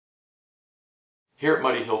Here at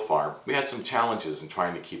Muddy Hill Farm, we had some challenges in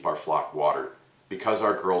trying to keep our flock watered. Because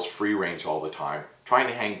our girls free range all the time, trying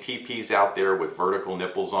to hang teepees out there with vertical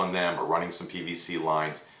nipples on them or running some PVC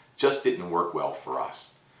lines just didn't work well for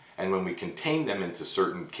us. And when we contained them into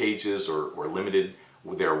certain cages or limited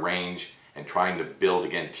with their range and trying to build,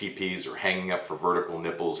 again, teepees or hanging up for vertical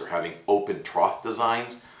nipples or having open trough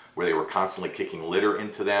designs where they were constantly kicking litter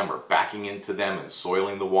into them or backing into them and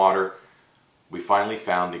soiling the water, we finally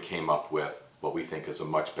found and came up with what we think is a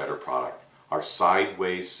much better product. Our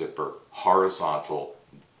sideways sipper, horizontal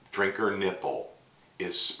drinker nipple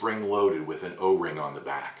is spring-loaded with an O-ring on the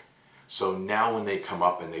back. So now when they come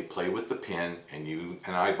up and they play with the pin, and you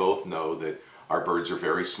and I both know that our birds are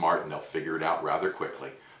very smart and they'll figure it out rather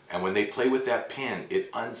quickly. And when they play with that pin,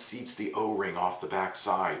 it unseats the O-ring off the back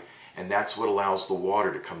side. And that's what allows the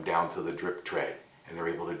water to come down to the drip tray. And they're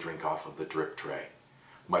able to drink off of the drip tray.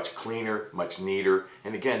 Much cleaner, much neater,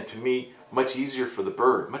 and again, to me, much easier for the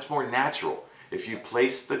bird, much more natural. If you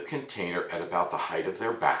place the container at about the height of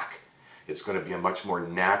their back, it's going to be a much more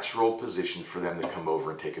natural position for them to come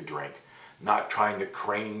over and take a drink, not trying to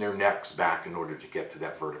crane their necks back in order to get to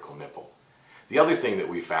that vertical nipple. The other thing that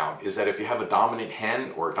we found is that if you have a dominant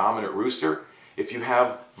hen or a dominant rooster, if you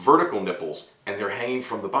have vertical nipples and they're hanging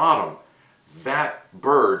from the bottom, that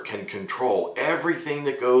bird can control everything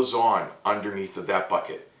that goes on underneath of that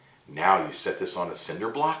bucket. Now you set this on a cinder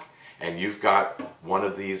block and you've got one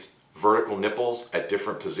of these vertical nipples at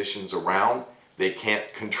different positions around. They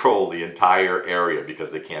can't control the entire area because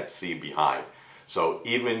they can't see behind. So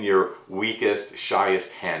even your weakest,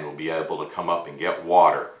 shyest hen will be able to come up and get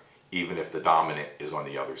water even if the dominant is on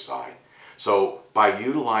the other side. So by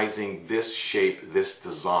utilizing this shape, this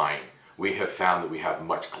design, we have found that we have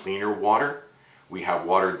much cleaner water. We have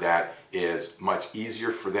water that is much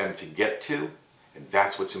easier for them to get to, and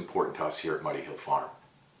that's what's important to us here at Muddy Hill Farm.